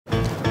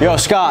Yo,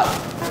 Scott,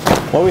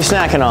 what are we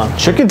snacking on?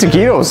 Chicken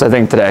taquitos, I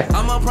think, today.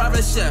 I'm a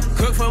private chef,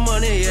 cook for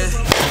money,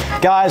 yeah.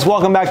 Guys,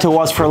 welcome back to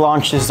What's for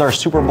Lunch. This is our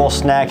Super Bowl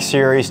snack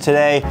series.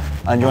 Today,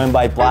 I'm joined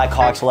by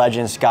Blackhawks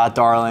legend, Scott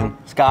Darling.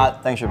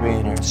 Scott, thanks for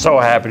being here. So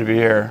happy to be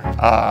here.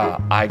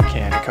 I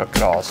can't cook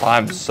at all, so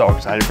I'm so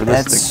excited for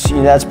this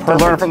thing. That's perfect.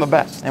 To learn from the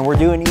best. And we're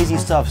doing easy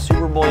stuff.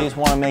 Super Bowl, you just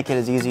want to make it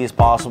as easy as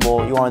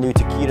possible. You want to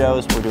do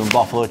taquitos, we're doing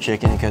buffalo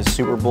chicken because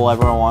Super Bowl,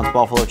 everyone wants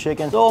buffalo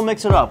chicken. So we'll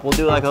mix it up. We'll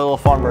do like a little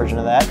fun version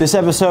of that. This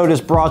episode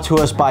is brought to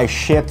us by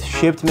SHIPT.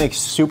 SHIPT makes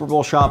Super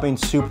Bowl shopping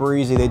super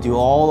easy. They do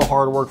all the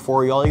hard work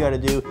for you. All you got to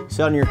do,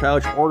 sit on your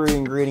couch, order the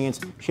ingredients.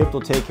 SHIPT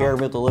will take care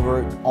of it,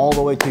 deliver it all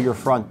the way to your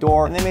front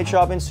door. And they make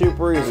shopping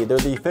super easy. They're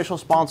the official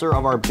sponsor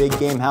of our big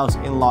game house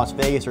in Las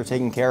Vegas. They're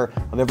taking care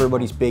of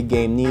everybody's big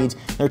game needs.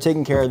 They're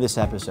taking care of this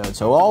episode.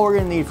 So all we're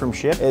gonna need from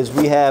SHIPT is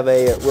we have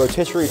a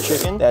rotisserie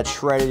chicken that's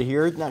shredded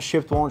here. Not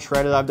SHIPT won't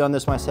shred it. I've done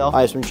this myself.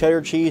 I have some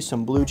cheddar cheese,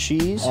 some blue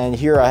cheese, and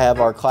here I have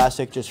our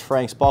classic just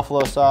Frank's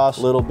buffalo sauce,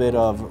 a little bit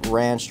of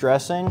ranch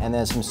dressing, and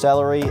then some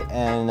celery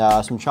and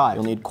some chives.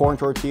 You'll need corn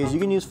tortillas. You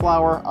can use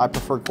flour. I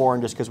prefer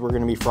corn just because we're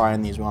gonna be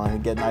frying these. We want to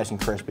get nice and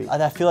crispy.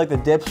 I feel like the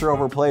dips are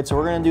overplayed, so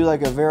we're gonna do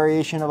like a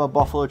variation of a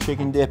buffalo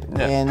chicken dip,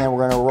 and then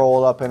we're gonna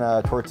roll it up in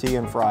a tortilla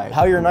and fry it.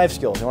 How are your knife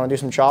skills? You want to do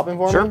some chopping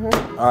for me?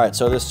 Sure. All right,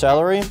 so this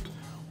celery,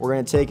 we're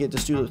gonna take it,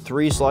 just do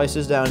 3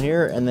 slices down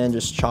here and then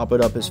just chop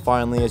it up as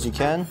finely as you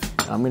can.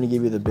 And I'm gonna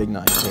give you the big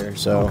knife here.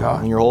 So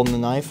when you're holding the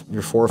knife,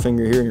 your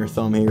forefinger here and your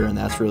thumb here, and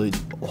that's really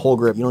the whole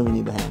grip. You don't even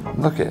need the handle.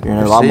 Look at it. You're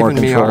in a lot more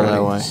control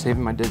that way.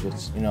 Saving my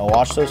digits. You know,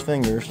 watch those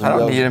fingers. I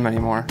don't need them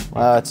anymore.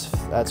 Well,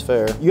 that's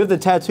fair. You have the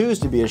tattoos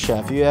to be a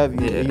chef. You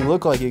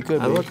look like you could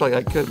be. I look like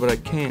I could, but I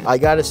can't. I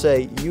gotta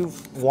say,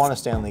 you've won a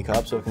Stanley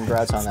Cup, so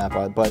congrats on that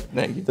part. But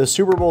Thank you. the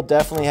Super Bowl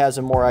definitely has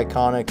a more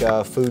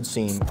iconic food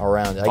scene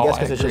around it. I guess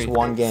because it's just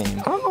one game.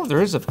 I don't know if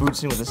there is a food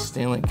scene with a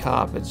Stanley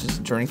Cup. It's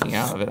just drinking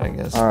out of it, I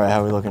guess. All right,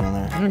 how are we looking on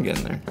there? I'm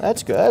getting there.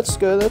 That's good, that's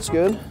good, that's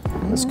good.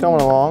 It's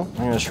coming along.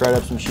 I'm gonna shred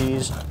up some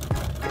cheese.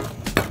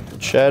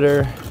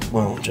 Cheddar.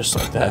 Boom, just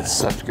like that. That's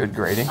such good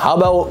grading. How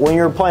about when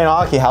you were playing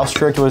hockey, how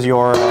strict was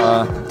your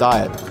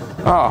diet?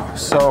 Oh,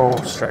 so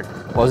strict.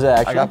 Was it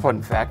actually? I got put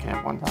in fat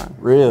camp one time.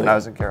 Really? When I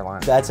was in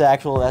Carolina. That's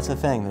the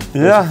thing.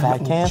 Yeah.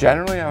 Fat camp?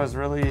 Generally, I was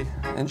really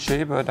in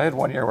shape, but I had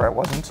 1 year where I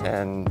wasn't,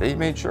 and they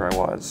made sure I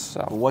was.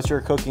 So. What's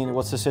your cooking?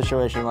 What's the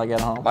situation like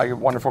at home? My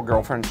wonderful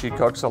girlfriend, she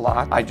cooks a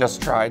lot. I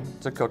just tried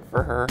to cook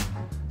for her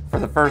for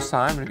the first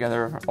time. Been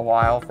together a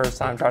while. First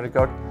time trying to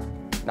cook.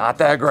 Not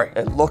that great.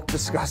 It looked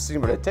disgusting,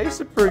 but it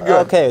tasted pretty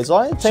good. Okay, as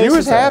long as it tastes. She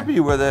was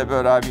happy with it,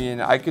 but I mean,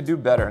 I could do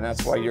better, and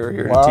that's why you're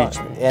here to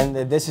teach me. And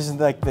this isn't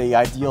like the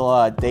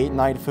ideal date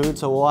night food,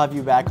 so we'll have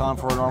you back on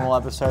for a normal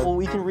episode. Well,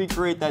 we can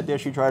recreate that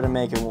dish you tried to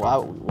make, and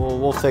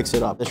we'll fix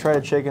it up. The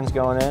shredded chicken's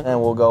going in,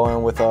 and we'll go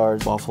in with our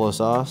buffalo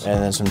sauce,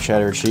 and then some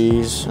cheddar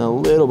cheese, and a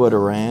little bit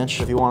of ranch.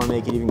 If you want to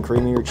make it even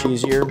creamier,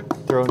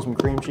 cheesier, throw in some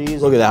cream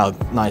cheese. Look at how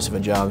nice of a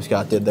job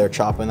Scott did there,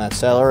 chopping that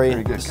celery.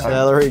 Pretty good cut.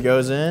 Celery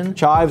goes in.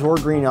 Chives or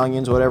green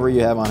onions, whatever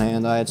you have on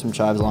hand. I had some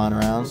chives lying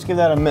around. Let's give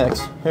that a mix.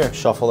 Here,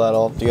 shuffle that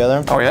all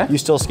together. Oh yeah? You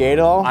still skate at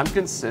all? I'm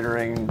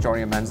considering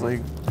joining a men's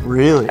league.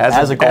 Really?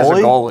 As a goalie? As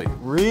a goalie.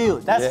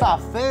 Really? That's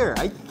not fair.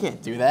 I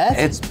can't do that.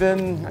 It's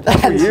been a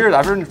couple years.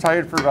 I've been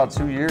retired for about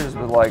 2 years,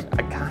 but like,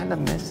 I kind of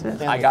miss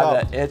it. I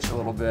got that itch a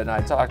little bit, and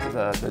I talked to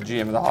the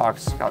GM of the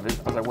Hawks. I was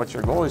like, what's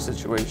your goalie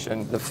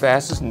situation? The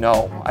fastest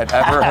no I've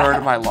ever heard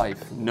in my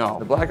life. No.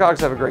 The Blackhawks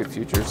have a great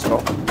future,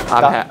 so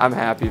I'm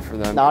happy for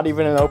them. Not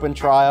even an open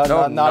tryout?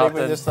 No, not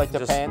even just like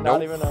the pan? Nope.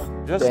 Not even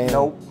a... Just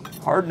nope.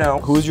 Hard no.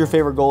 Who's your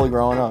favorite goalie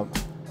growing up?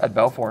 At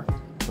Belfort.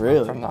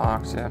 Really? From the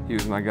Hawks, yeah. He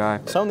was my guy.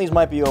 Some of these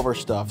might be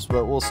overstuffed,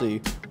 but we'll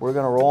see. We're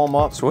gonna roll them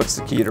up. So what's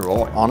the key to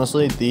rolling?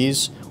 Honestly,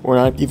 these, we're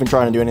not even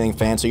trying to do anything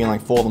fancy and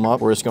like fold them up.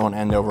 We're just going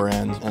end over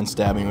end and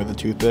stabbing with a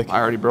toothpick. I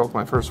already broke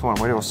my first one.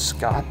 Way to go,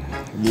 Scott.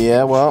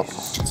 Yeah, well,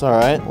 it's all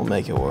right. We'll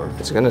make it work.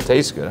 It's gonna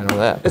taste good, I know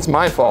that. It's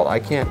my fault, I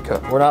can't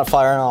cook. We're not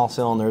firing all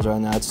cylinders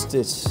right now. It's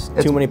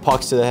too many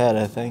pucks to the head,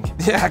 I think.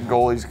 Yeah,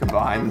 goalies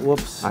combined.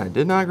 Whoops. I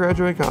did not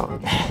graduate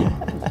college.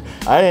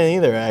 I didn't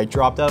either. I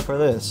dropped out for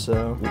this,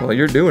 so. Well,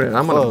 you're doing it.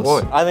 I'm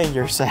unemployed. I think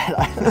you're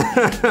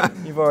sad.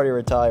 You've already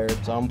retired,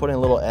 so I'm putting a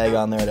little egg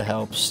on there to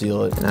help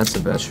seal it. And that's the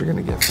best you're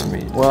gonna get from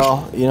me.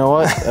 Well, you know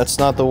what? That's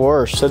not the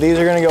worst. So these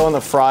are gonna go in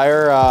the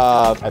fryer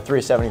at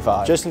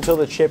 375, just until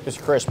the chip is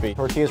crispy.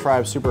 Tortillas fry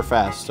up super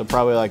fast, so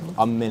probably like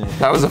a minute.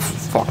 That was a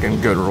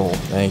fucking good roll.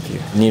 Thank you.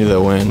 Needed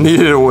a win.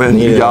 Needed a win.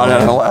 You got it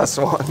on the last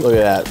one. Look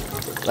at that.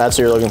 That's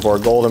what you're looking for,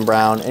 golden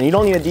brown. And you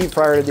don't need a deep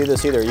fryer to do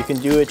this either. You can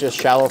do it just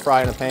shallow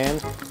fry in a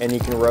pan, and you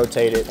can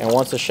rotate it. And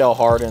once the shell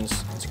hardens,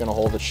 it's gonna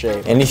hold its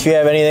shape. And if you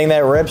have anything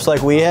that rips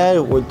like we had,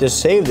 we'll just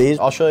save these.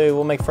 I'll show you,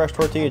 we'll make fresh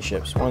tortilla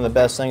chips. One of the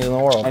best things in the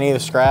world. Any of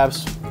the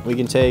scraps we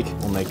can take,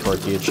 we'll make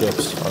tortilla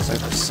chips. I was like,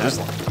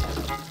 sizzling.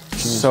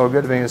 so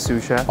good being a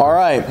sous chef. All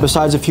right,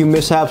 besides a few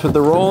mishaps with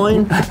the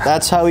rolling,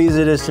 that's how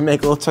easy it is to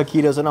make little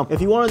taquitos. And if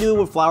you want to do it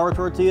with flour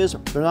tortillas,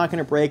 they're not going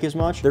to break as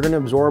much. They're going to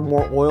absorb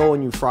more oil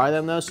when you fry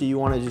them though, so you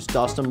want to just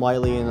dust them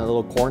lightly in a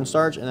little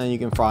cornstarch, and then you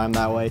can fry them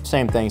that way.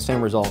 Same thing,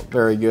 same result.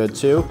 Very good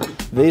too.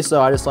 These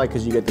though, I just like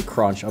because you get the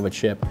crunch of a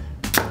chip.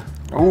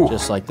 Ooh.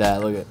 Just like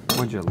that, look at.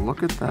 Would you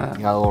look at that?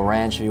 You got a little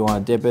ranch if you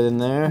want to dip it in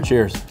there.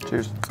 Cheers.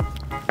 Cheers.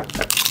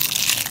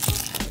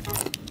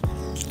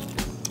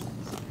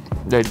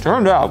 They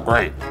turned out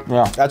great.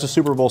 Yeah, that's a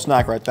Super Bowl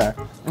snack right there.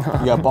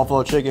 You got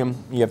buffalo chicken,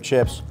 you have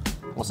chips.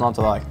 What's not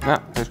to like? Yeah,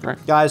 tastes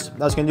great. Guys,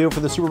 that's gonna do it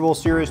for the Super Bowl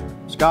series.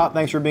 Scott,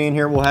 thanks for being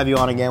here. We'll have you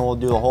on again. We'll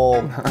do a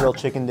whole grilled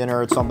chicken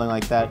dinner or something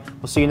like that.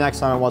 We'll see you next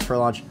time on What's for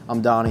Lunch.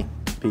 I'm Donnie.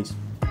 Peace.